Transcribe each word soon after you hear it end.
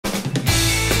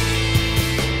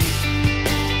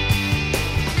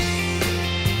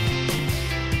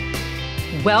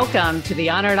Welcome to the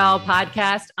Honor It All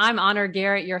podcast. I'm Honor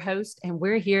Garrett, your host, and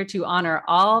we're here to honor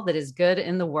all that is good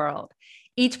in the world.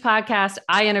 Each podcast,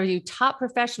 I interview top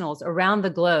professionals around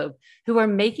the globe who are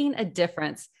making a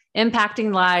difference,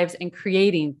 impacting lives, and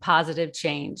creating positive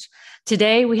change.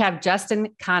 Today, we have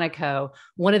Justin Konikow,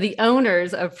 one of the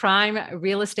owners of Prime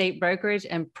Real Estate Brokerage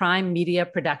and Prime Media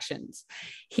Productions.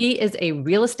 He is a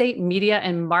real estate media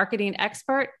and marketing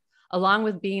expert. Along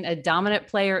with being a dominant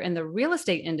player in the real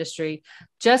estate industry,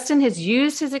 Justin has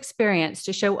used his experience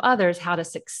to show others how to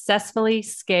successfully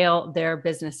scale their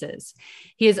businesses.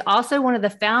 He is also one of the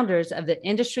founders of the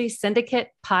Industry Syndicate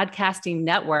podcasting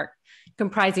network,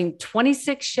 comprising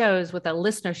 26 shows with a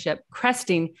listenership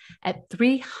cresting at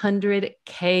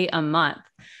 300K a month.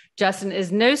 Justin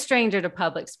is no stranger to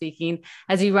public speaking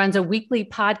as he runs a weekly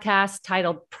podcast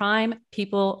titled Prime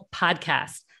People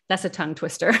Podcast. That's a tongue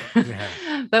twister. Yeah.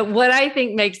 But what I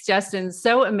think makes Justin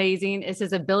so amazing is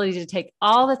his ability to take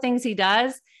all the things he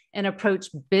does and approach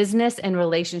business and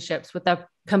relationships with a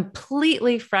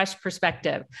completely fresh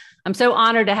perspective. I'm so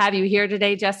honored to have you here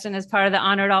today, Justin, as part of the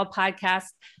Honor It All podcast.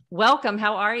 Welcome.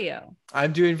 How are you?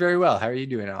 I'm doing very well. How are you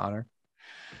doing, Honor?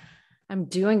 I'm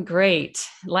doing great.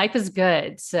 Life is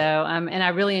good. So, and I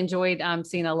really enjoyed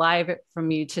seeing a live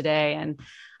from you today. And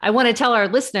I want to tell our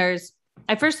listeners,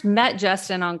 I first met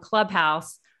Justin on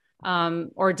Clubhouse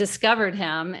or discovered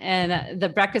him in the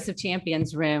Breakfast of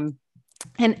Champions room.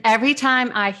 And every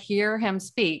time I hear him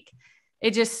speak,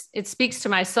 it speaks to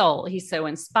my soul. He's so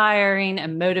inspiring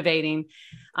and motivating.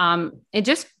 And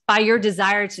just by your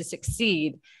desire to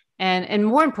succeed. And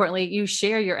more importantly, you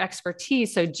share your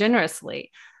expertise so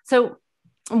generously. So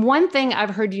one thing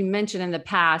I've heard you mention in the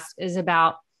past is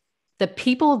about the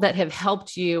people that have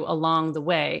helped you along the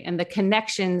way and the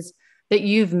connections that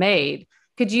you've made.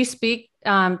 Could you speak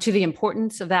to the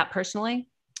importance of that personally?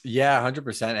 Yeah,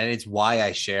 100%. And it's why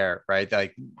I share, right?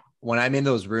 Like when I'm in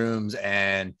those rooms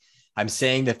and I'm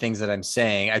saying the things that I'm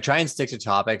saying, I try and stick to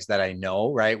topics that I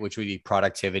know, right? Which would be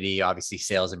productivity, obviously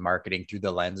sales and marketing through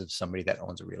the lens of somebody that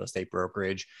owns a real estate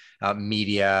brokerage,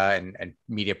 media and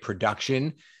media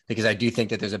production, because I do think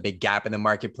that there's a big gap in the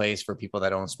marketplace for people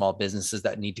that own small businesses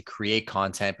that need to create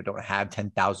content, but don't have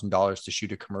 $10,000 to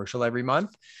shoot a commercial every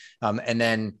month. And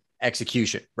then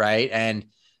execution, right? And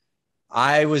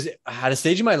I was at a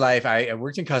stage in my life, I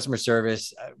worked in customer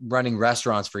service, running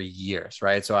restaurants for years,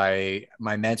 right? So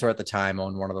my mentor at the time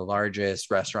owned one of the largest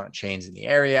restaurant chains in the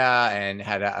area and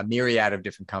had a myriad of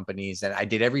different companies. And I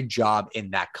did every job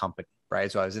in that company, right?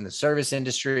 So I was in the service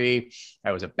industry.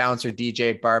 I was a bouncer,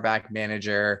 DJ, barback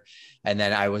manager. And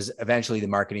then I was eventually the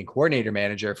marketing coordinator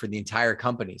manager for the entire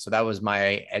company. So that was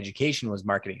my education, was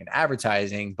marketing and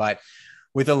advertising. But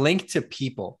with a link to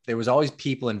people, there was always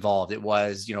people involved. It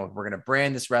was, we're going to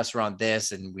brand this restaurant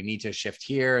this, and we need to shift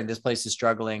here, and this place is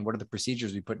struggling. What are the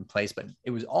procedures we put in place? But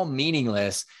it was all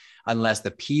meaningless unless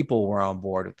the people were on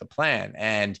board with the plan.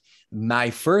 And my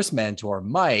first mentor,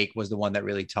 Mike, was the one that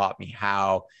really taught me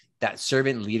how that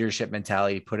servant leadership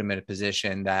mentality put him in a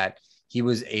position that he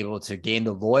was able to gain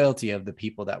the loyalty of the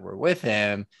people that were with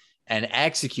him and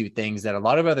execute things that a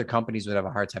lot of other companies would have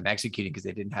a hard time executing because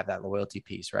they didn't have that loyalty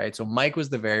piece, right? So Mike was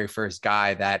the very first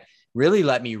guy that really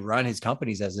let me run his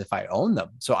companies as if I owned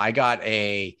them. So I got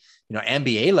a,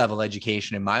 MBA level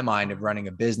education in my mind of running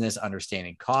a business,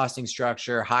 understanding costing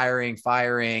structure, hiring,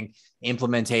 firing,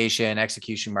 implementation,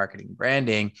 execution, marketing,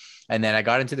 branding. And then I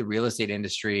got into the real estate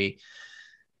industry.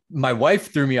 My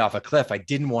wife threw me off a cliff. I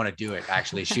didn't want to do it.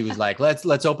 Actually, she was like,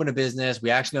 let's open a business. We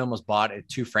actually almost bought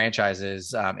 2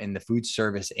 franchises in the food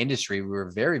service industry. We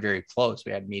were very, very close.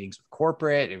 We had meetings with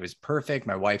corporate. It was perfect.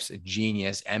 My wife's a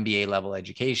genius, MBA level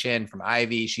education from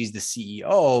Ivy. She's the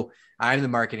CEO. I'm the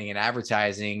marketing and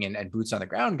advertising and boots on the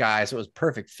ground guy. So it was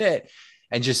perfect fit.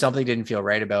 And just something didn't feel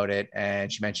right about it. And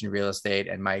she mentioned real estate.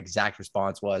 And my exact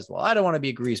response was, well, I don't want to be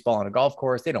a grease ball on a golf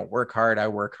course. They don't work hard. I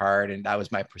work hard. And that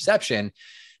was my perception.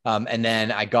 And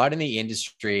then I got in the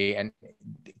industry, and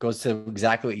it goes to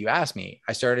exactly what you asked me.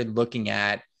 I started looking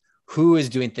at who is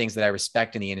doing things that I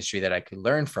respect in the industry that I could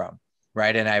learn from,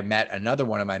 right? And I met another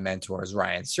one of my mentors,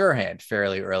 Ryan Serhant,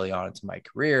 fairly early on into my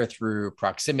career through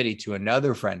proximity to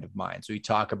another friend of mine. So we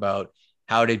talk about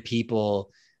how did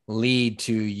people lead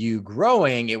to you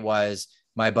growing? It was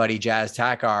my buddy Jazz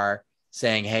Takar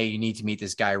saying, hey, you need to meet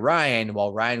this guy, Ryan.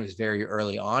 Well, Ryan was very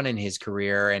early on in his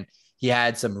career, and he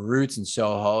had some roots in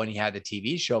Soho and he had the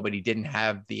TV show, but he didn't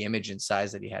have the image and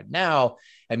size that he had now.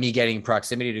 And me getting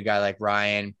proximity to a guy like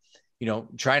Ryan,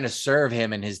 trying to serve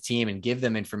him and his team and give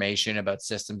them information about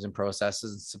systems and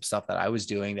processes and some stuff that I was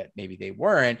doing that maybe they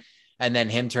weren't. And then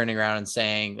him turning around and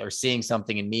saying, or seeing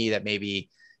something in me that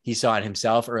maybe he saw in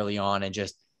himself early on and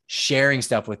just sharing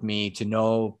stuff with me to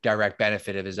no direct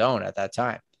benefit of his own at that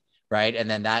time. Right. And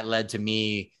then that led to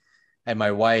me and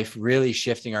my wife really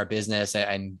shifting our business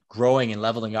and growing and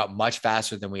leveling up much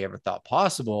faster than we ever thought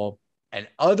possible. And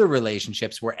other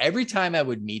relationships where every time I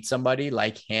would meet somebody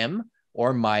like him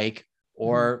or Mike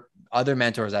or other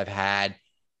mentors I've had,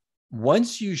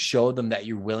 once you show them that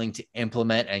you're willing to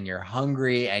implement and you're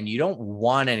hungry and you don't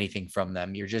want anything from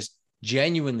them, you're just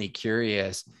genuinely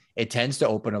curious, it tends to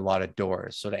open a lot of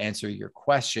doors. So to answer your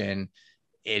question,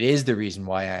 it is the reason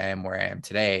why I am where I am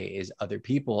today is other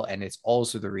people. And it's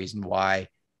also the reason why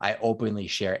I openly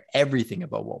share everything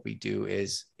about what we do.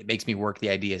 Is it makes me work the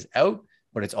ideas out,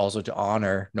 but it's also to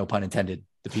honor, no pun intended,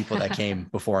 the people that came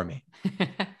before me.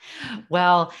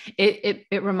 Well, it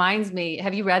reminds me,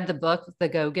 have you read the book, The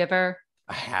Go-Giver?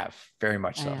 I have, very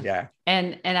much so. Yeah.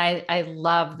 And I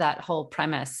love that whole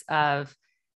premise of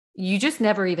you just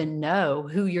never even know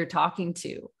who you're talking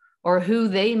to or who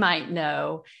they might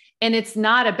know. And it's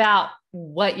not about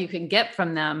what you can get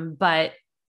from them, but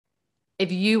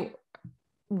if you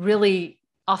really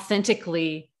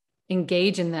authentically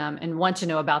engage in them and want to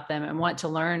know about them and want to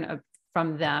learn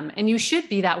from them, and you should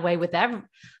be that way with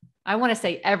I want to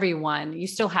say everyone, you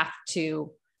still have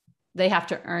to, they have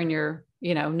to earn your,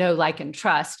 know, like, and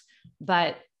trust.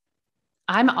 But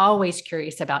I'm always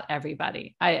curious about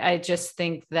everybody. I just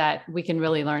think that we can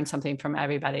really learn something from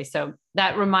everybody. So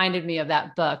that reminded me of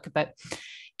that book. But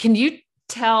can you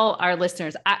tell our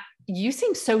listeners, you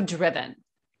seem so driven.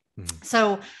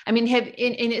 So, I mean, and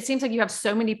it seems like you have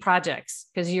so many projects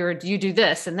because you do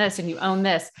this and this, and you own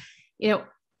this,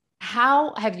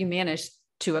 how have you managed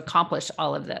to accomplish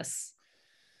all of this?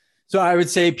 So I would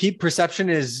say perception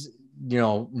is,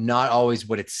 not always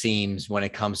what it seems when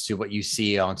it comes to what you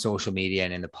see on social media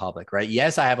and in the public, right?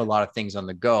 Yes, I have a lot of things on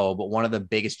the go, but one of the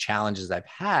biggest challenges I've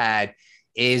had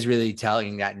is really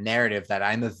telling that narrative that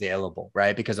I'm available,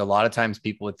 right? Because a lot of times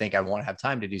people would think I won't have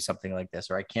time to do something like this,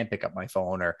 or I can't pick up my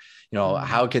phone, or,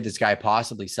 how could this guy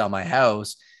possibly sell my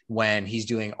house when he's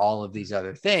doing all of these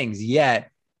other things?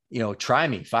 Yet, try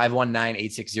me,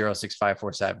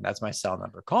 519-860-6547. That's my cell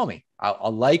number. Call me.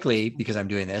 I'll likely, because I'm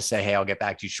doing this, say, hey, I'll get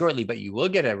back to you shortly, but you will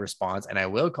get a response and I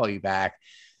will call you back.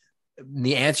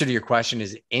 The answer to your question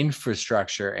is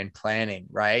infrastructure and planning,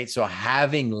 right? So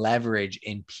having leverage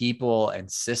in people and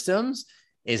systems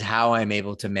is how I'm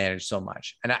able to manage so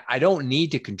much. And I don't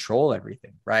need to control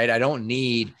everything, right? I don't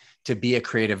need to be a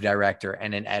creative director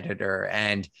and an editor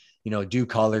and, do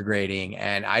color grading.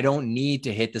 And I don't need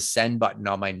to hit the send button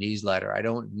on my newsletter. I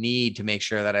don't need to make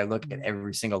sure that I look at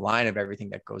every single line of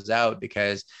everything that goes out,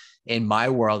 because in my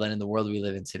world and in the world we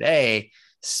live in today,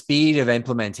 speed of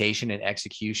implementation and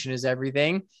execution is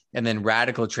everything. And then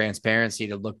radical transparency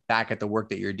to look back at the work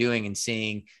that you're doing and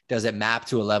seeing, does it map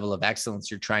to a level of excellence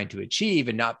you're trying to achieve,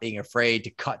 and not being afraid to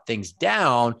cut things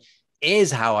down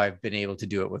is how I've been able to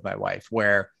do it with my wife,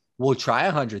 where we'll try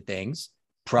 100 things,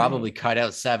 probably cut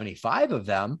out 75 of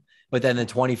them, but then the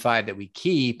 25 that we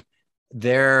keep,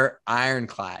 they're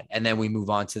ironclad. And then we move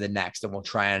on to the next and we'll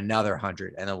try another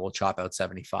 100 and then we'll chop out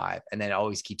 75 and then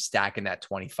always keep stacking that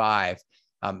 25.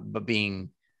 But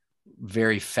being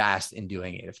very fast in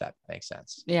doing it, if that makes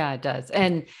sense. Yeah, it does.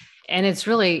 And it's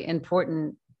really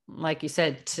important, like you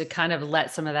said, to kind of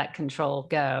let some of that control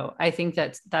go. I think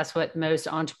that's what most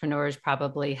entrepreneurs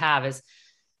probably have, is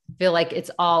feel like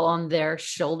it's all on their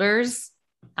shoulders.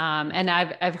 And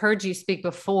I've heard you speak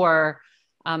before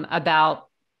about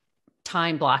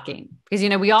time blocking, because,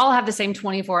 we all have the same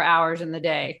 24 hours in the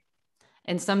day.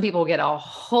 And some people get a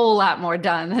whole lot more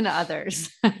done than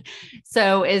others.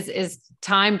 So is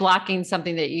time blocking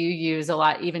something that you use a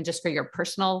lot, even just for your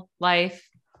personal life?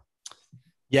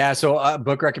 Yeah. So a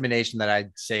book recommendation that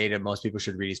I'd say to most people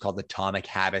should read is called Atomic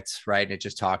Habits, right? And it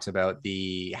just talks about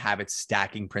the habit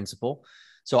stacking principle.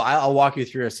 So I'll walk you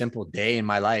through a simple day in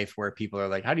my life where people are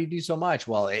like, how do you do so much?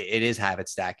 Well, it is habit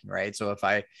stacking, right? So if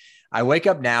I wake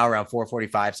up now around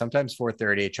 4:45, sometimes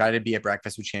 4:30. I try to be at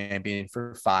Breakfast with Champion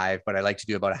for 5, but I like to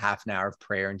do about a half an hour of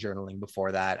prayer and journaling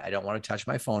before that. I don't want to touch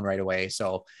my phone right away.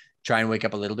 So try and wake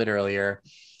up a little bit earlier.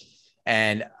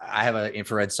 And I have an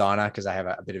infrared sauna because I have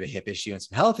a bit of a hip issue and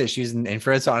some health issues, and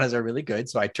infrared saunas are really good.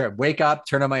 So I wake up,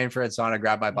 turn on my infrared sauna,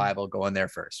 grab my Bible, go in there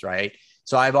first, right?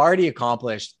 So I've already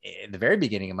accomplished in the very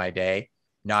beginning of my day,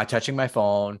 not touching my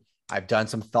phone. I've done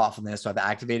some thoughtfulness. So I've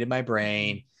activated my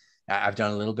brain. I've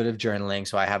done a little bit of journaling.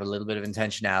 So I have a little bit of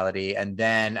intentionality. And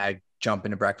then I jump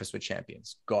into Breakfast with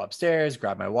Champions, go upstairs,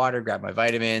 grab my water, grab my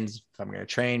vitamins. If I'm going to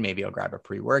train, maybe I'll grab a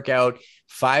pre-workout.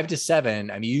 5 to 7,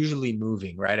 I'm usually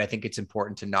moving, right? I think it's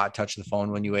important to not touch the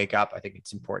phone when you wake up. I think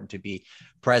it's important to be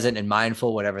present and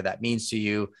mindful, whatever that means to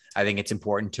you. I think it's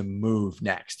important to move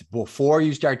next before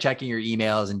you start checking your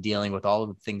emails and dealing with all of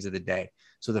the things of the day.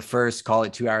 So the first, call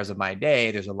it 2 hours of my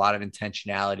day, there's a lot of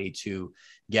intentionality to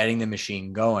getting the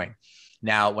machine going.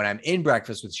 Now, when I'm in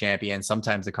Breakfast with Champions,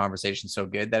 sometimes the conversation's so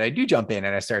good that I do jump in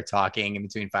and I start talking in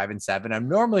between 5 and 7. I'm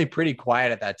normally pretty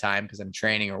quiet at that time because I'm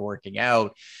training or working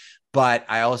out, but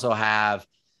I also have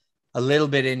a little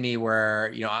bit in me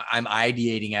where, you know, I'm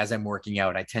ideating as I'm working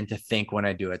out. I tend to think when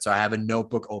I do it. So I have a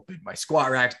notebook open, my squat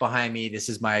rack's behind me. This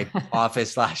is my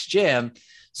office/gym.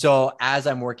 So as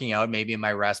I'm working out, maybe in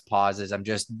my rest pauses, I'm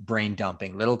just brain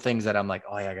dumping little things that I'm like,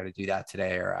 oh yeah, I got to do that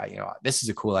today. Or, you know, this is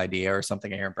a cool idea or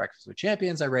something I hear in Breakfast with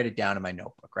Champions. I write it down in my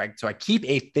notebook, right? So I keep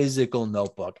a physical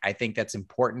notebook. I think that's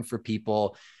important for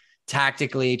people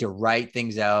tactically to write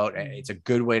things out. It's a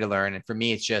good way to learn. And for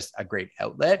me, it's just a great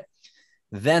outlet.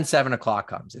 Then 7 o'clock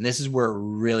comes, and this is where it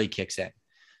really kicks in.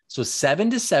 So 7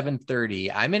 to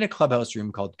 7:30, I'm in a clubhouse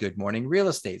room called Good Morning Real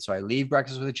Estate. So I leave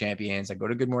Breakfast with the Champions. I go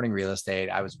to Good Morning Real Estate.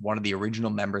 I was one of the original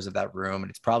members of that room, and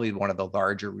it's probably one of the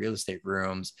larger real estate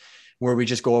rooms where we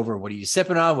just go over, what are you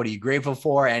sipping on? What are you grateful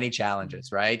for? Any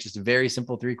challenges, right? Just a very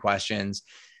simple 3 questions.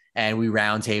 And we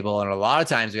roundtable. And a lot of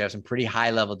times we have some pretty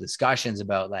high level discussions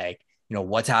about, like, you know,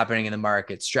 what's happening in the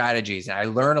market, strategies. And I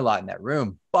learn a lot in that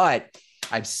room, but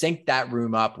I've synced that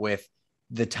room up with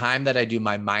the time that I do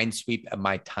my mind sweep and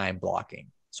my time blocking.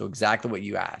 So exactly what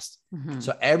you asked. Mm-hmm.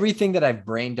 So everything that I've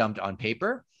brain dumped on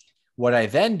paper, what I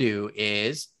then do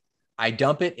is I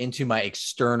dump it into my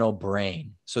external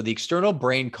brain. So the external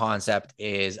brain concept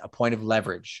is a point of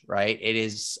leverage, right? It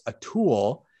is a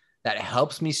tool that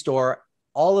helps me store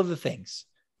all of the things,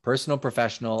 personal,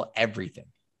 professional, everything.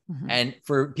 Mm-hmm. And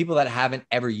for people that haven't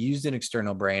ever used an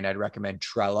external brain, I'd recommend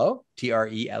Trello,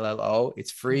 Trello.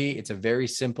 It's free. It's a very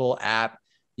simple app.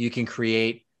 You can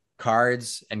create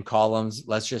cards and columns.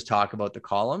 Let's just talk about the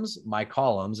columns. My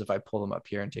columns, if I pull them up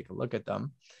here and take a look at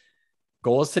them.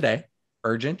 Goals today,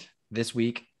 urgent this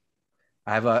week.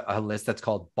 I have a list that's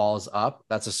called balls up.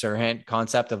 That's a Sirhan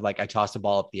concept of, like, I tossed a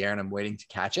ball up the air and I'm waiting to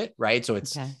catch it, right? So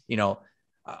it's, you know,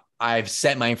 I've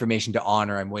sent my information to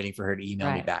Honor. I'm waiting for her to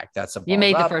email me back. That's a, you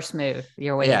made the first move.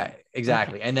 You're waiting. Yeah,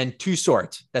 exactly. Okay. And then 2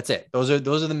 sorts. That's it. Those are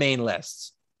the main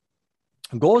lists.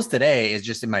 Goals today is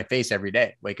just in my face every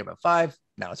day. Wake up at 5.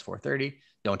 Now it's 4:30.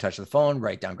 Don't touch the phone.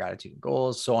 Write down gratitude and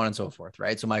goals, so on and so forth.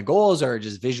 Right. So my goals are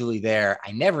just visually there.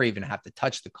 I never even have to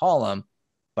touch the column,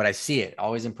 but I see it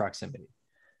always in proximity.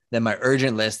 Then my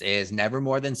urgent list is never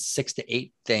more than 6 to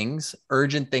 8 things,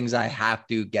 urgent things I have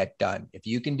to get done. If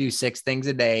you can do 6 things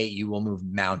a day, you will move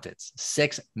mountains.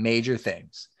 6 major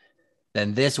things.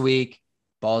 Then this week,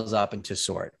 balls up into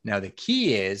sort. Now, the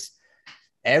key is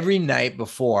every night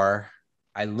before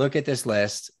I look at this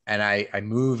list and I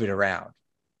move it around.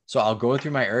 So I'll go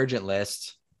through my urgent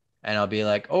list and I'll be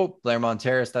like, oh, Blairmont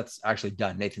Terrace, that's actually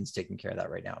done. Nathan's taking care of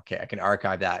that right now. Okay, I can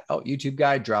archive that. Oh, YouTube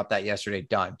guy dropped that yesterday.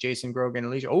 Done. Jason, Grogan,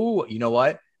 Alicia. Oh, you know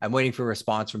what? I'm waiting for a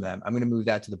response from them. I'm going to move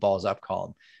that to the balls up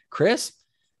column. Chris,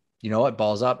 you know what?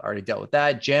 Balls up. Already dealt with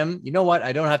that. Jim, you know what?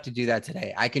 I don't have to do that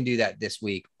today. I can do that this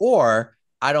week. Or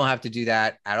I don't have to do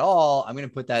that at all. I'm going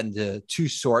to put that into 2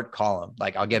 sort column.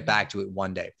 Like, I'll get back to it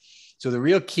one day. So the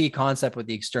real key concept with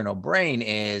the external brain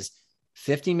is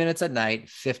 15 minutes at night,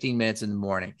 15 minutes in the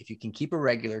morning. If you can keep a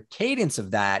regular cadence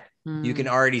of that, you can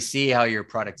already see how your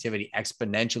productivity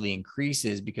exponentially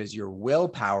increases because your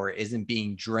willpower isn't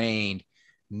being drained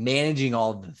managing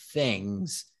all the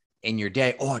things in your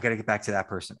day. Oh, I got to get back to that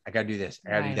person. I got to do this. I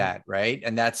got to do that. Right.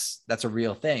 And that's a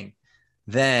real thing.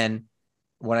 Then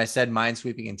when I said mind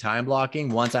sweeping and time blocking,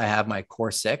 once I have my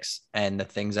core 6 and the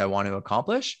things I want to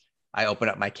accomplish, I open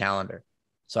up my calendar.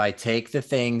 So I take the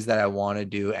things that I want to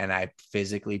do and I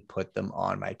physically put them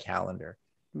on my calendar.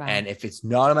 Wow. And if it's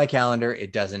not on my calendar,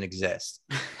 it doesn't exist.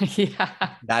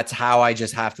 That's how I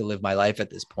just have to live my life at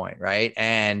this point. Right.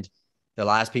 And the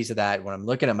last piece of that, when I'm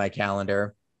looking at my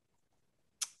calendar,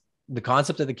 the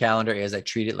concept of the calendar is I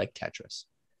treat it like Tetris.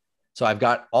 So I've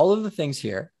got all of the things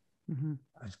here. Mm-hmm.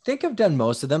 I think I've done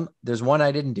most of them. There's one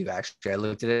I didn't do, actually. I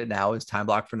looked at it now. It's time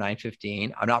blocked for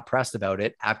 9:15. I'm not pressed about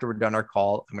it. After we're done our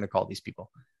call, I'm going to call these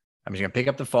people. I'm just going to pick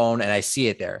up the phone and I see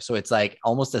it there. So it's like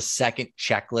almost a second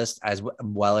checklist as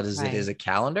well as it is a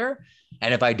calendar.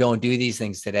 And if I don't do these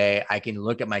things today, I can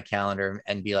look at my calendar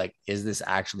and be like, is this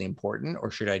actually important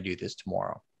or should I do this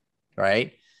tomorrow?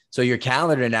 Right. So your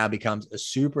calendar now becomes a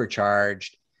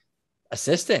supercharged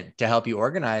assistant to help you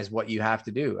organize what you have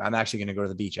to do. I'm actually going to go to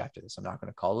the beach after this. I'm not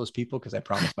going to call those people because I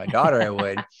promised my daughter I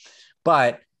would,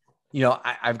 but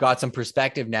I've got some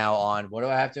perspective now on what do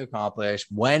I have to accomplish?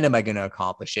 When am I going to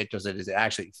accomplish it? Is it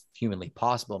actually humanly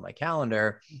possible in my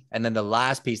calendar? And then the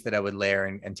last piece that I would layer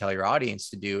and tell your audience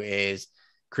to do is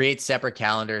create separate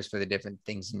calendars for the different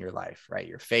things in your life, right?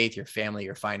 Your faith, your family,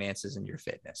 your finances, and your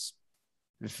fitness.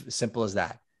 Simple as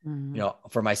that. Mm-hmm.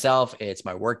 For myself, it's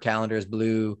my work calendar is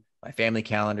blue, my family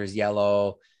calendar is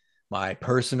yellow, my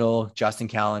personal Justin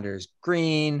calendar is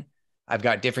green. I've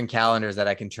got different calendars that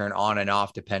I can turn on and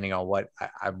off depending on what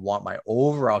I want my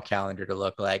overall calendar to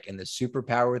look like. And the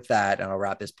superpower with that, and I'll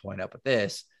wrap this point up with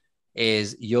this,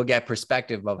 is you'll get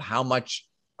perspective of how much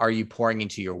are you pouring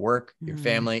into your work, your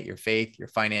family, your faith, your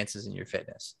finances, and your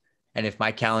fitness. And if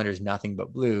my calendar is nothing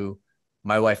but blue,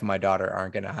 my wife and my daughter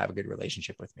aren't going to have a good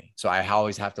relationship with me. So I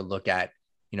always have to look at,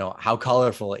 how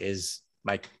colorful is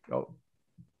my,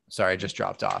 sorry, I just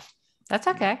dropped off. That's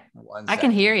okay. I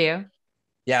can hear you.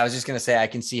 Yeah, I was just going to say, I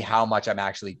can see how much I'm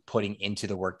actually putting into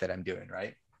the work that I'm doing,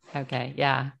 right? Okay.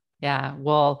 Yeah. Yeah.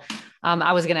 Well,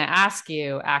 I was going to ask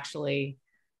you actually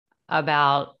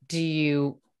about, do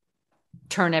you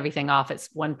turn everything off at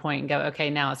one point and go,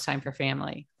 okay, now it's time for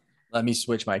family? Let me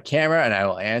switch my camera and I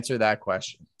will answer that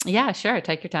question. Yeah, sure.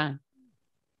 Take your time.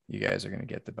 You guys are going to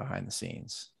get the behind the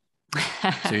scenes.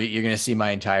 So you're going to see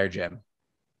my entire gym.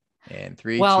 And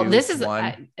 3, well, 2, this is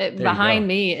 1. Behind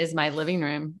me is my living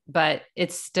room, but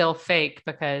it's still fake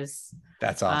because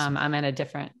that's awesome. I'm in a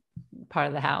different part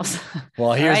of the house.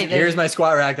 Well, here's my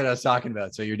squat rack that I was talking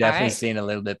about. So you're definitely seeing a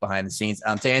little bit behind the scenes.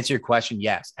 To answer your question,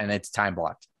 yes, and it's time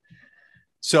blocked.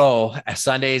 So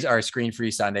Sundays are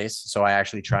screen-free Sundays. So I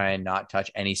actually try and not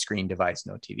touch any screen device,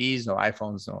 no TVs, no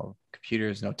iPhones, no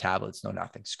computers, no tablets, no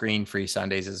nothing. Screen-free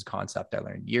Sundays is a concept I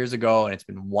learned years ago, and it's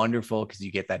been wonderful because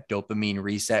you get that dopamine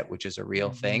reset, which is a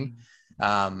real thing.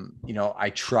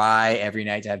 I try every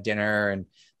night to have dinner and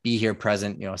be here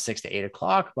present, 6 to 8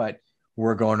 o'clock, but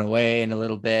we're going away in a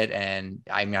little bit and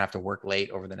I'm going to have to work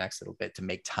late over the next little bit to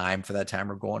make time for that time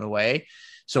we're going away.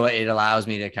 So it allows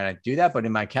me to kind of do that. But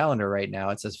in my calendar right now,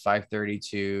 it says 5:30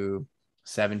 to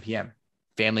 7 p.m.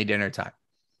 family dinner time.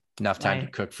 Enough time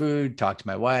to cook food, talk to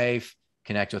my wife,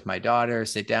 connect with my daughter,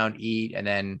 sit down, eat. And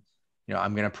then,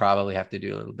 I'm going to probably have to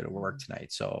do a little bit of work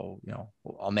tonight. So,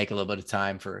 I'll make a little bit of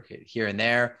time for here and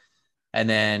there. And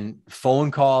then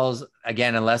phone calls,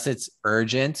 again, unless it's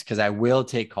urgent, because I will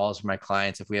take calls from my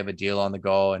clients if we have a deal on the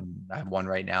go. And I have one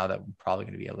right now that probably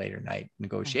going to be a later night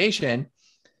negotiation.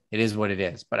 It is what it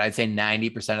is. But I'd say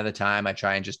 90% of the time, I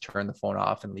try and just turn the phone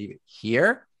off and leave it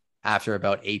here after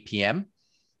about 8 p.m.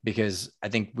 because I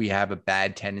think we have a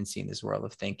bad tendency in this world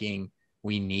of thinking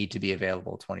we need to be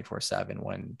available 24/7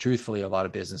 when truthfully, a lot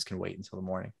of business can wait until the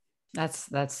morning. That's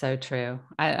so true.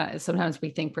 I sometimes we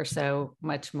think we're so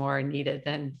much more needed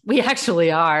than we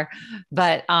actually are.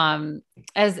 But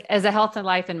as a health and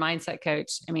life and mindset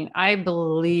coach, I mean, I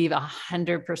believe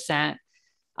 100%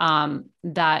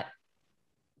 that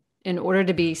in order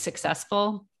to be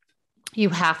successful, you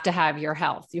have to have your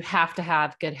health. You have to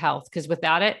have good health, because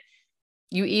without it,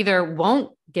 you either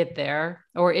won't get there,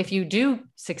 or if you do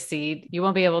succeed, you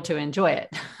won't be able to enjoy it.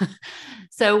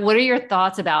 So what are your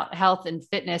thoughts about health and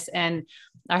fitness? And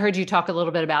I heard you talk a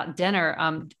little bit about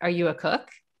dinner. Are you a cook?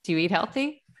 Do you eat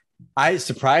healthy? I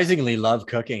surprisingly love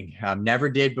cooking. Never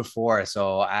did before.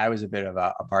 So I was a bit of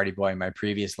a party boy in my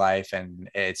previous life. And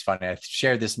it's funny. I've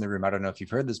shared this in the room. I don't know if you've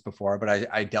heard this before, but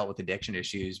I dealt with addiction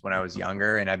issues when I was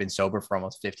younger, and I've been sober for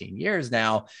almost 15 years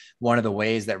now. One of the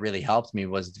ways that really helped me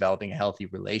was developing a healthy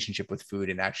relationship with food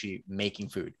and actually making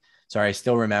food. So I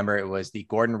still remember it was the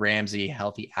Gordon Ramsay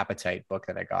Healthy Appetite book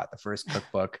that I got, the first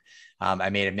cookbook. I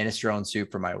made a minestrone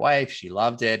soup for my wife. She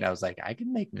loved it. And I was like, I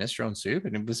can make minestrone soup.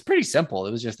 And it was pretty simple.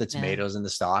 It was just the tomatoes and the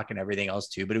stock and everything else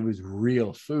too, but it was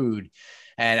real food.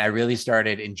 And I really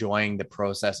started enjoying the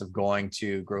process of going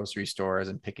to grocery stores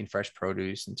and picking fresh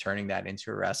produce and turning that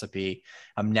into a recipe.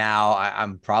 Now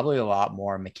I'm probably a lot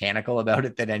more mechanical about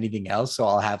it than anything else. So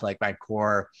I'll have like my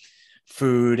core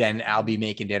food and I'll be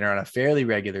making dinner on a fairly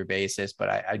regular basis, but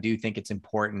I do think it's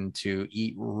important to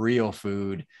eat real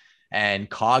food, and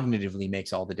cognitively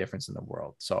makes all the difference in the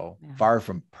world. So far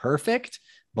from perfect,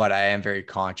 but I am very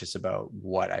conscious about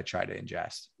what I try to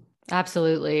ingest.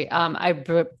 Absolutely.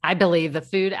 I believe the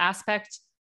food aspect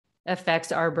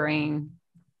affects our brain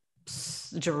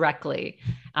directly.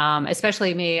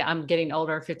 Especially me, I'm getting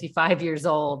older, 55 years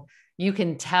old. You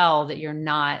can tell that you're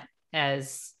not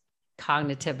as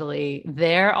cognitively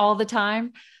there all the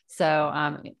time. So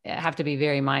I have to be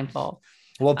very mindful.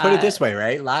 Well, put it this way,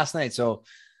 right? Last night, so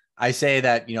I say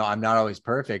that, I'm not always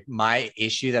perfect. My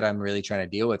issue that I'm really trying to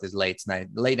deal with is late night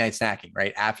snacking,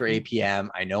 right? After 8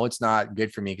 p.m. I know it's not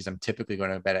good for me because I'm typically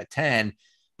going to bed at 10,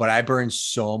 but I burn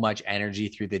so much energy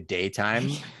through the daytime.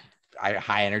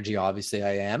 High energy, obviously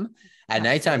I am. At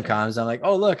nighttime comes, I'm like,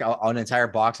 oh, look, an entire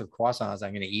box of croissants.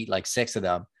 I'm going to eat like 6 of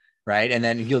them. Right. And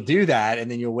then you'll do that. And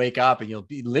then you'll wake up and you'll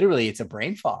be literally, it's a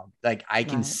brain fog. Like I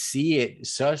can see it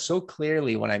so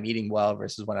clearly when I'm eating well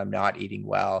versus when I'm not eating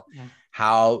well,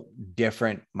 how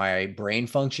different my brain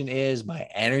function is, my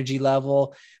energy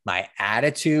level, my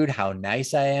attitude, how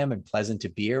nice I am and pleasant to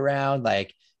be around.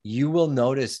 Like you will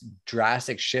notice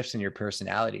drastic shifts in your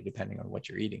personality depending on what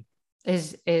you're eating.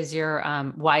 Is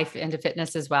your wife into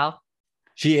fitness as well?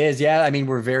 She is. Yeah. I mean,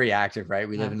 we're very active, right?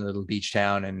 We live in a little beach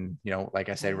town and, like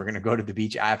I said, we're going to go to the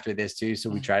beach after this too. So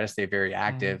we try to stay very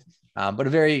active, but a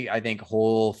very, I think,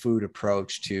 whole food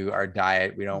approach to our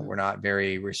diet. We're not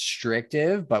very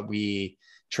restrictive, but we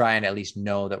try and at least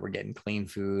know that we're getting clean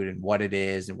food and what it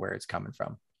is and where it's coming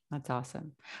from. That's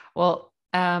awesome. Well,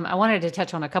 I wanted to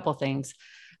touch on a couple things.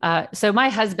 So my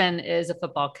husband is a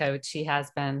football coach. He has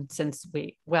been since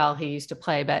he used to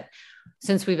play, but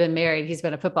since we've been married, he's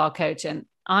been a football coach. And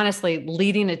honestly,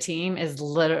 leading a team is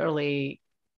literally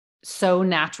so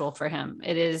natural for him.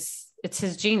 It's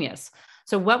his genius.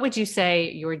 So what would you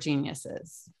say your genius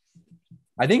is?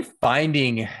 I think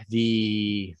finding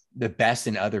the best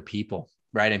in other people,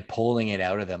 right? And pulling it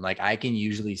out of them. Like I can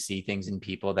usually see things in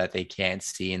people that they can't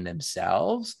see in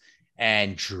themselves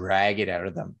and drag it out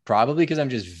of them, probably because I'm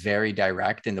just very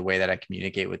direct in the way that I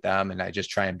communicate with them. And I just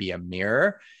try and be a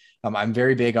mirror. I'm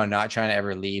very big on not trying to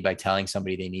ever lead by telling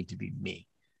somebody they need to be me,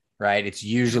 right? It's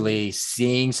usually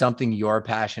seeing something you're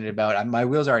passionate about. My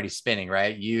wheels are already spinning,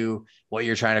 right? What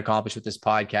you're trying to accomplish with this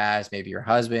podcast, maybe your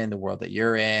husband, the world that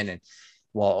you're in. And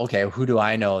well, okay, who do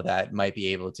I know that might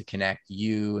be able to connect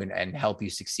you and help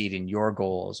you succeed in your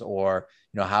goals? Or,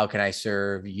 how can I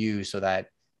serve you so that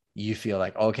you feel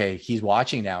like, okay, he's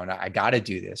watching now and I got to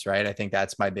do this, right? I think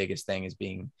that's my biggest thing is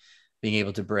being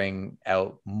able to bring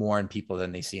out more in people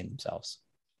than they see in themselves.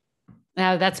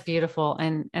 Now that's beautiful.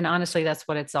 And honestly, that's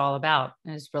what it's all about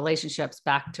is relationships,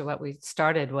 back to what we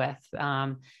started with.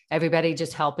 Everybody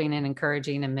just helping and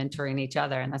encouraging and mentoring each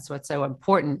other. And that's what's so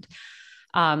important.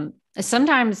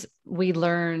 Sometimes we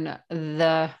learn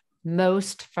the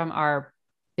most from our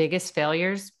biggest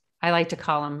failures. I like to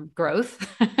call them growth.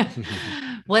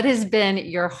 What has been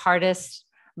your hardest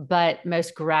but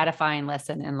most gratifying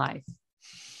lesson in life?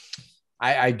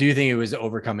 I do think it was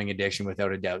overcoming addiction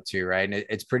without a doubt too, right? And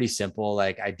it's pretty simple.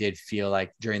 Like I did feel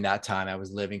like during that time I was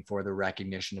living for the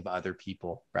recognition of other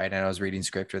people, right? And I was reading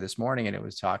scripture this morning and it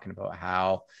was talking about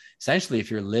how essentially if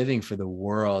you're living for the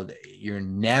world, you're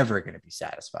never going to be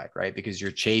satisfied, right? Because you're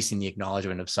chasing the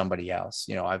acknowledgement of somebody else.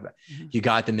 You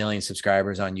got the 1 million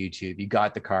subscribers on YouTube, you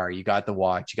got the car, you got the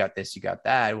watch, you got this, you got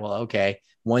that. Well, okay.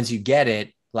 Once you get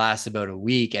it, lasts about a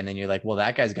week. And then you're like, well,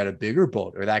 that guy's got a bigger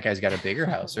boat or that guy's got a bigger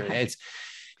house or it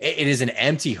is an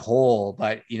empty hole.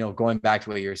 But, going back to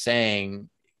what you're saying,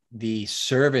 the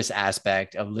service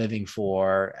aspect of living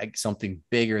for something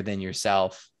bigger than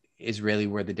yourself is really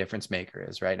where the difference maker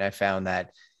is. Right. And I found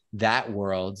that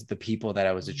world, the people that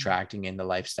I was attracting in the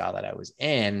lifestyle that I was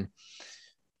in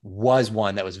was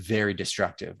one that was very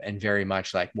destructive and very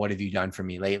much like, what have you done for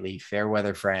me lately? Fair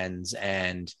weather friends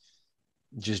and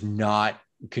just not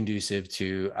conducive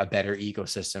to a better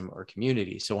ecosystem or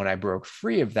community. So when I broke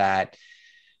free of that,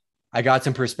 I got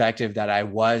some perspective that I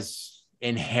was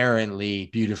inherently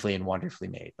beautifully and wonderfully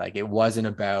made. Like it wasn't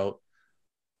about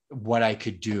what I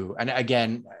could do. And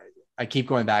again, I keep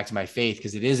going back to my faith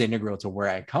because it is integral to where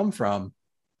I come from.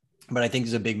 But I think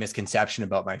there's a big misconception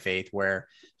about my faith where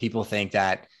people think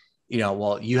that,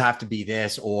 well, you have to be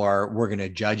this or we're going to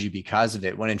judge you because of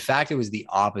it. When in fact, it was the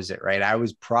opposite, right? I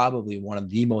was probably one of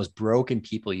the most broken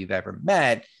people you've ever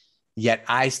met, yet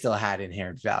I still had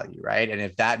inherent value, right? And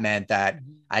if that meant that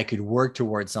I could work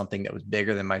towards something that was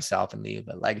bigger than myself and leave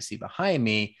a legacy behind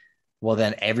me, well,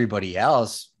 then everybody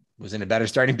else was in a better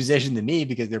starting position than me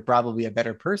because they're probably a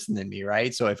better person than me,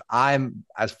 right? So if I'm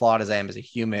as flawed as I am as a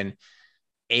human,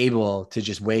 able to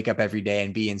just wake up every day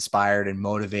and be inspired and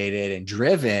motivated and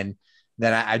driven,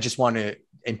 then I just want to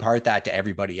impart that to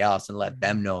everybody else and let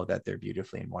them know that they're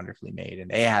beautifully and wonderfully made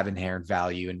and they have inherent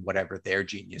value in whatever their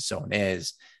genius zone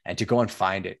is, and to go and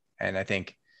find it. And I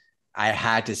think I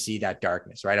had to see that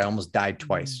darkness, right? I almost died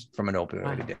twice from an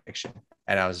opioid addiction.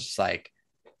 And I was just like,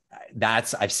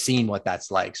 I've seen what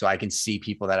that's like. So I can see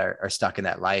people that are stuck in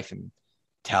that life and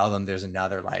tell them there's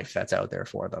another life that's out there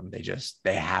for them.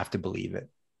 They have to believe it.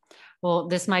 Well,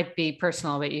 this might be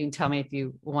personal, but you can tell me if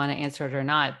you want to answer it or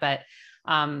not. But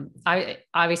I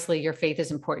obviously your faith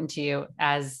is important to you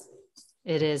as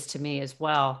it is to me as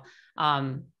well.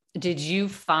 Did you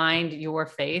find your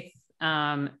faith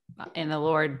in the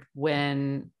Lord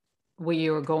when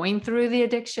you were going through the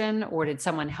addiction, or did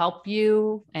someone help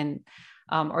you? And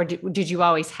or did you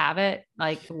always have it?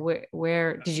 Like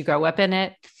where did you grow up in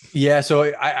it? Yeah.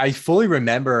 So I fully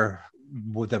remember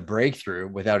with a breakthrough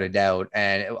without a doubt.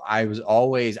 And I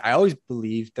always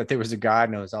believed that there was a God,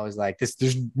 and I was always like this,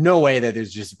 there's no way that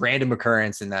there's just random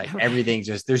occurrence and that everything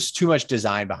there's too much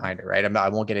design behind it. Right. I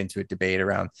won't get into a debate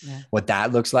around what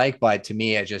that looks like, but to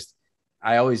me,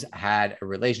 I always had a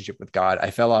relationship with God.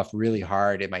 I fell off really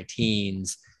hard in my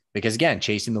teens because again,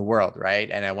 chasing the world.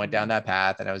 Right. And I went down that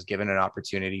path and I was given an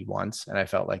opportunity once, and I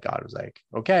felt like God was like,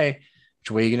 okay,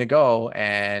 which way are you going to go?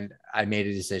 And I made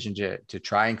a decision to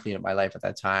try and clean up my life at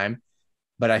that time,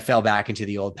 but I fell back into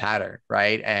the old pattern.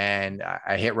 Right. And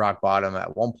I hit rock bottom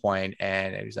at one point,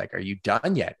 and it was like, are you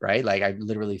done yet? Right. Like I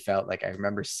literally felt like I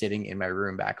remember sitting in my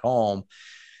room back home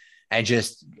and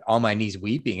just on my knees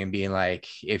weeping and being like,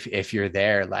 if you're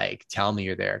there, like, tell me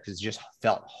you're there. Cause it just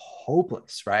felt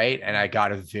hopeless. Right. And I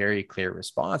got a very clear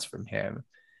response from him.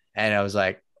 And I was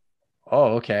like,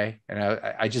 oh, okay. And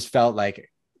I just felt like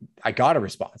I got a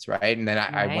response. Right. And then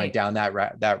I went down that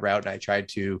route and I tried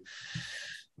to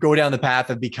go down the path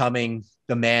of becoming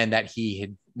the man that he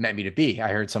had meant me to be. I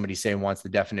heard somebody say once, the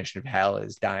definition of hell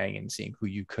is dying and seeing who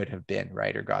you could have been.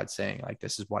 Right. Or God saying like,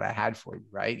 this is what I had for you.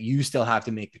 Right. You still have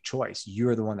to make the choice.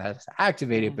 You're the one that has to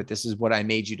activate it, but this is what I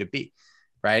made you to be.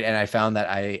 Right. And I found that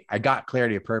I got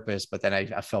clarity of purpose, but then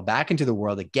I fell back into the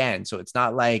world again. So it's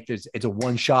not like it's a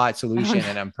one-shot solution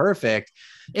and I'm perfect.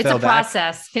 It's a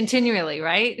process continually,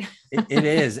 right? It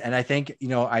is. And I think,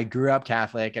 I grew up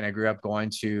Catholic, and I grew up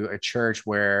going to a church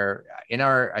where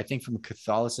I think from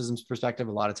Catholicism's perspective,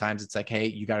 a lot of times it's like, hey,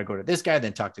 you got to go to this guy,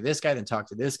 then talk to this guy, then talk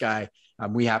to this guy.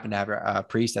 We happened to have a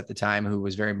priest at the time who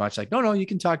was very much like, no, you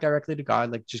can talk directly to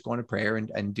God, like just go into prayer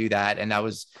and do that. And that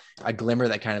was a glimmer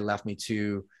that kind of left me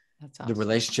to the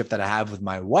relationship that I have with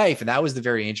my wife. And that was the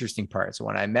very interesting part. So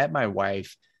when I met my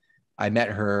wife, I met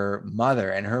her mother,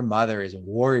 and her mother is a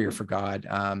warrior for God.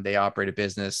 They operate a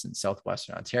business in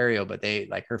Southwestern Ontario, but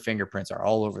her fingerprints are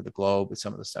all over the globe with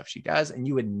some of the stuff she does, and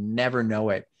you would never know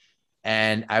it.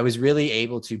 And I was really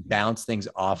able to bounce things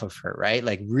off of her, right?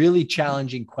 Like really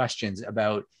challenging questions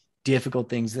about difficult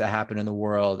things that happen in the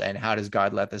world, and how does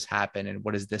God let this happen? And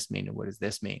what does this mean? And what does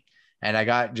this mean? And I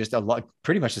got just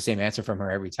pretty much the same answer from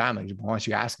her every time. Like, why don't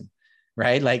you ask him?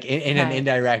 Right. Like in an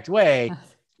indirect way.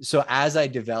 So as I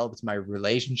developed my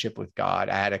relationship with God,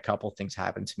 I had a couple of things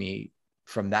happen to me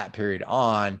from that period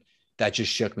on that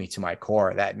just shook me to my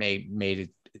core. That made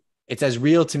it's as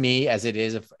real to me as it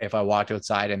is if I walked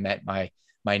outside and met my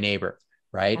neighbor.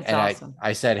 Right. That's and awesome.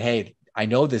 I said, hey, I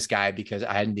know this guy because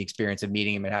I had the experience of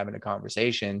meeting him and having a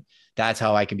conversation. That's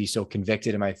how I can be so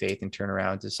convicted in my faith and turn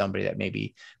around to somebody that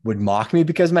maybe would mock me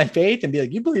because of my faith and be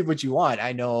like, you believe what you want.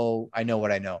 I know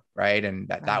what I know. Right. And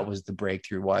that was the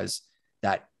breakthrough, was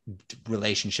that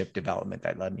relationship development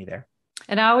that led me there.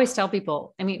 And I always tell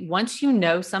people, I mean, once you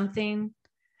know something,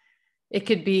 it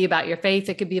could be about your faith.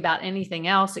 It could be about anything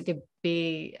else. It could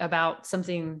be about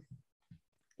something,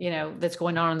 that's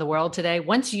going on in the world today.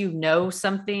 Once you know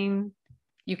something,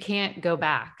 you can't go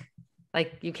back.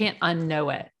 Like you can't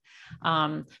unknow it.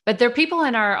 But there are people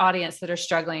in our audience that are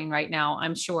struggling right now,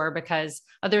 I'm sure, because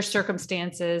of their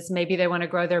circumstances. Maybe they want to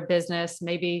grow their business.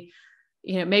 Maybe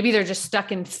they're just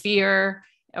stuck in fear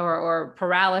or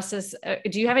paralysis.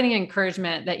 Do you have any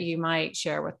encouragement that you might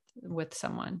share with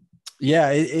someone?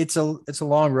 Yeah, it's a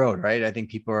long road, right? I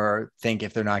think people think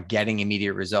if they're not getting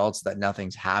immediate results that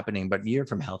nothing's happening, but you're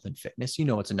from health and fitness,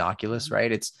 it's innocuous,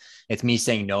 right? It's me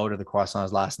saying no to the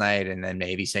croissants last night, and then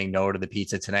maybe saying no to the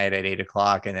pizza tonight at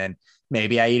 8:00. And then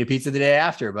maybe I eat a pizza the day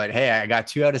after, but hey, I got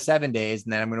 2 out of 7 days,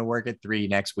 and then I'm going to work at 3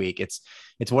 next week. It's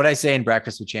what I say in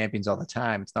Breakfast with Champions all the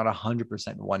time. It's not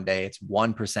 100% one day. It's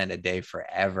 1% a day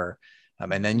forever.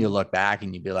 And then you look back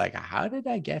and you'd be like, how did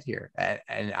I get here?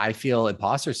 And I feel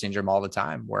imposter syndrome all the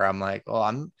time, where I'm like, well,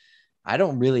 I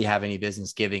don't really have any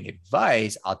business giving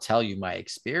advice. I'll tell you my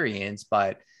experience,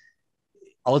 but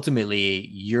ultimately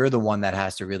you're the one that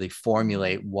has to really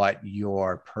formulate what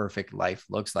your perfect life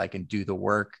looks like and do the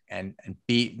work and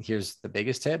here's the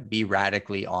biggest tip, be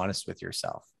radically honest with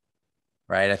yourself.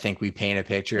 Right. I think we paint a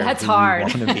picture That's of who hard.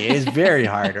 we want to be. It's very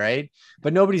hard. Right.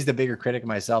 But nobody's the bigger critic of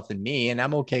myself than me. And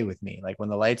I'm okay with me. Like when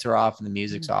the lights are off and the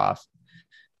music's off,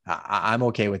 I'm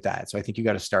okay with that. So I think you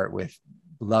got to start with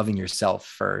loving yourself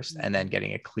first, and then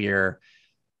getting a clear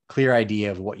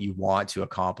idea of what you want to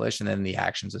accomplish, and then the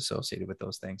actions associated with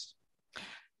those things.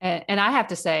 And I have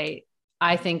to say,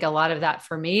 I think a lot of that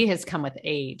for me has come with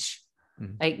age.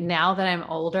 Mhm. Like now that I'm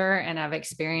older and I've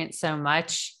experienced so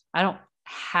much, I don't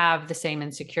have the same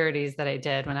insecurities that I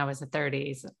did when I was in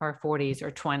 30s or 40s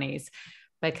or 20s,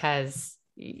 because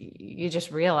you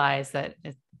just realize that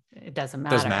it doesn't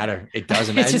Doesn't matter. matter. It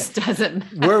doesn't It matter. just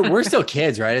doesn't matter. We're still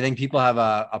kids, right? I think people have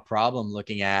a problem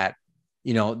looking at,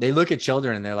 they look at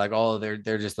children and they're like, oh, they're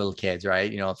just little kids,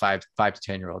 right? 5 to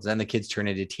 10 year olds. Then the kids turn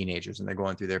into teenagers and they're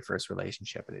going through their first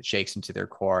relationship and it shakes them to their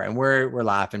core. And we're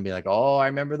laughing, be like, oh, I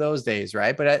remember those days,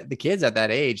 right? But the kids at that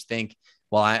age think,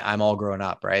 well, I'm all grown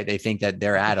up, right? They think that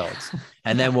they're adults.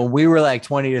 And then when we were like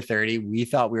 20 to 30, we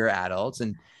thought we were adults.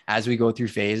 And as we go through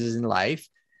phases in life,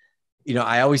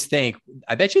 I always think,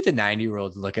 I bet you the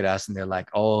 90-year-olds look at us and they're like,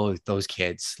 oh, those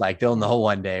kids, like they'll know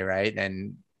one day, right?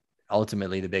 And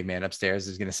ultimately the big man upstairs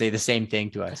is going to say the same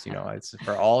thing to us. It's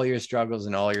for all your struggles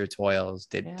and all your toils.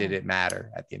 Did it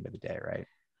matter at the end of the day? Right.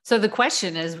 So the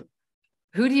question is,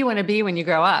 who do you want to be when you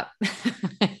grow up?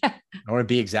 I want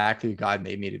to be exactly who God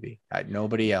made me to be.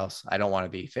 Nobody else. I don't want to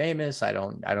be famous. I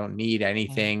don't need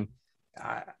anything.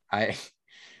 I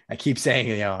keep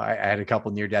saying, I had a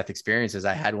couple near-death experiences.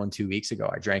 I had one 2 weeks ago.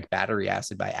 I drank battery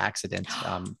acid by accident.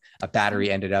 A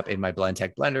battery ended up in my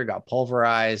Blendtec blender, got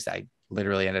pulverized. I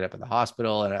literally ended up in the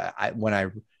hospital. And when I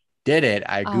did it,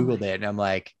 I Googled it and I'm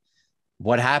like,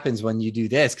 what happens when you do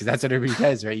this? Because that's what everybody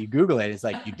says, right? You Google it, it's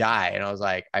like you die. And I was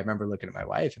like, I remember looking at my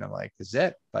wife and I'm like, this is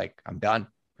it. Like, I'm done.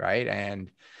 Right. And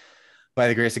by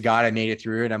the grace of God, I made it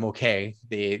through and I'm okay.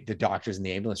 The doctors and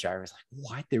the ambulance driver was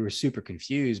like, what? They were super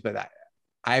confused, but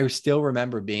I still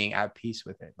remember being at peace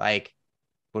with it. Like,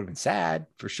 would have been sad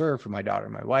for sure for my daughter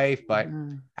and my wife, but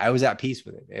I was at peace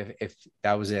with it. If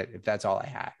that was it, if that's all I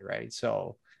had. Right.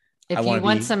 So if you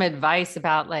want some advice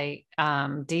about like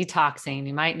detoxing,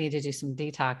 you might need to do some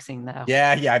detoxing though.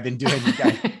 Yeah. I've been doing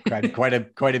quite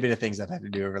a bit of things I've had to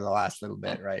do over the last little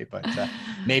bit. Right. But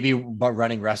but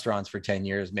running restaurants for 10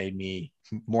 years made me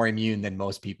more immune than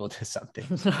most people to something.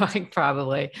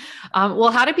 Probably.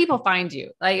 Well, how do people find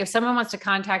you? Like if someone wants to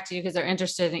contact you because they're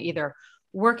interested in either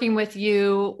working with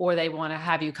you or they want to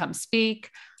have you come speak.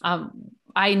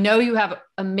 I know you have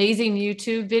amazing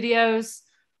YouTube videos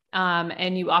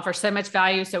and you offer so much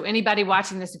value. So anybody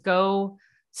watching this, go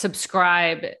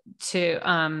subscribe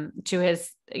to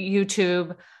his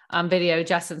YouTube video.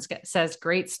 Justin says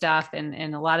great stuff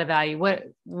and a lot of value.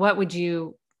 What would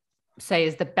you say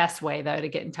is the best way though to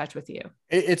get in touch with you?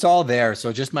 It's all there.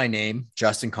 So just my name,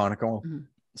 Justin Konikow,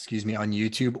 on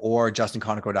YouTube or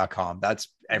justinkonikow.com. That's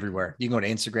everywhere. You can go to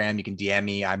Instagram, you can DM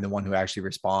me. I'm the one who actually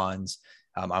responds.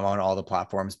 I'm on all the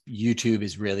platforms. YouTube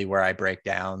is really where I break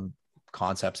down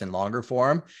concepts in longer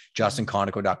form.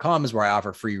 justinkonikow.com is where I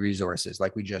offer free resources.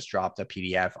 Like we just dropped a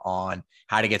PDF on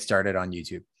how to get started on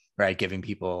YouTube, right? Giving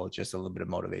people just a little bit of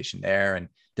motivation there. And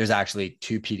there's actually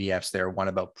 2 PDFs there, one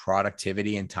about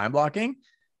productivity and time blocking,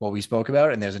 what we spoke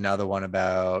about. And there's another one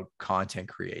about content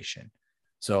creation.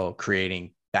 So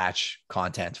creating batch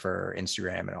content for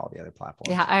Instagram and all the other platforms.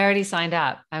 Yeah, I already signed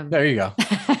up. There you go.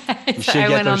 You should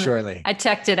get those shortly. I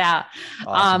checked it out.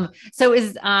 Awesome. So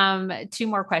is 2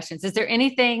 more questions. Is there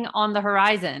anything on the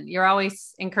horizon? You're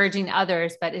always encouraging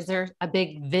others, but is there a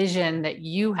big vision that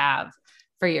you have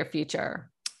for your future?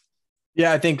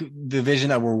 Yeah, I think the vision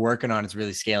that we're working on is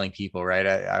really scaling people, right?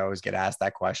 I always get asked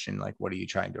that question, like, what are you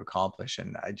trying to accomplish?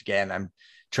 And again, I'm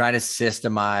trying to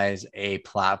systemize a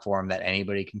platform that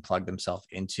anybody can plug themselves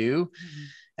into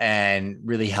and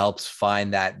really helps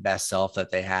find that best self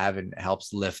that they have and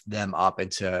helps lift them up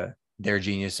into their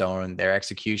genius zone, their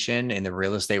execution in the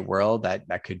real estate world.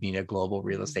 That could mean a global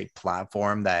real estate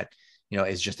platform that,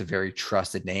 is just a very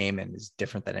trusted name and is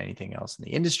different than anything else in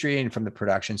the industry. And from the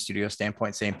production studio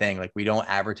standpoint, same thing. Like we don't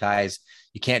advertise.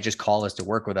 You can't just call us to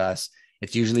work with us.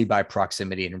 It's usually by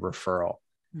proximity and referral,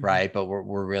 right? But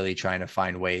we're really trying to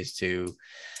find ways to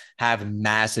have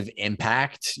massive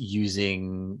impact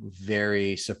using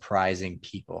very surprising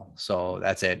people. So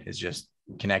that's it. It's just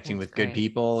connecting with good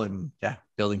people and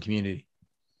building community.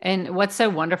 And what's so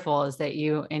wonderful is that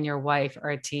you and your wife are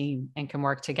a team and can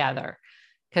work together.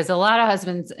 Because a lot of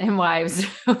husbands and wives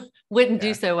wouldn't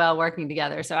do so well working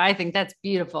together. So I think that's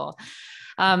beautiful.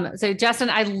 So Justin,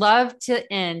 I love to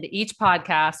end each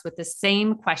podcast with the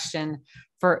same question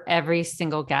for every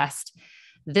single guest.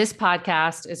 This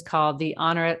podcast is called the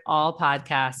Honor It All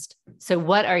podcast. So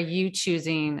what are you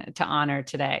choosing to honor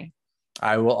today?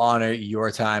 I will honor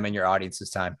your time and your audience's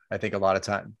time. I think a lot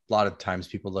of times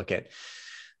people look at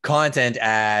content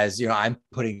as, I'm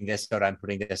putting this out, I'm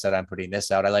putting this out, I'm putting this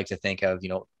out. I like to think of,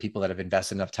 people that have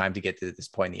invested enough time to get to this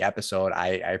point in the episode. I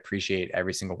appreciate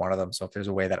every single one of them. So if there's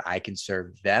a way that I can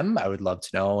serve them, I would love to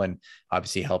know and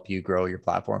obviously help you grow your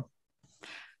platform.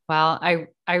 Well,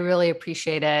 I really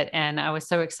appreciate it. And I was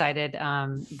so excited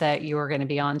that you were going to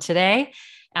be on today.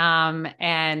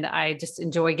 And I just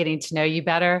enjoy getting to know you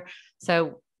better.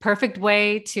 So perfect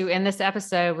way to end this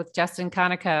episode with Justin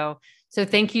Konikow. So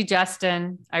thank you,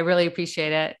 Justin. I really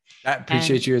appreciate it. I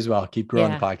appreciate you as well. Keep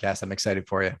growing Yeah. the podcast. I'm excited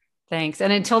for you. Thanks.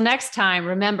 And until next time,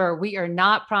 remember, we are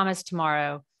not promised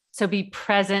tomorrow. So be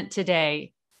present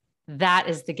today. That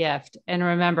is the gift. And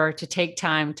remember to take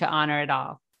time to honor it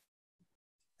all.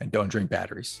 And don't drink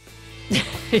batteries.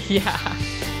 Yeah.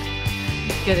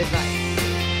 Good advice.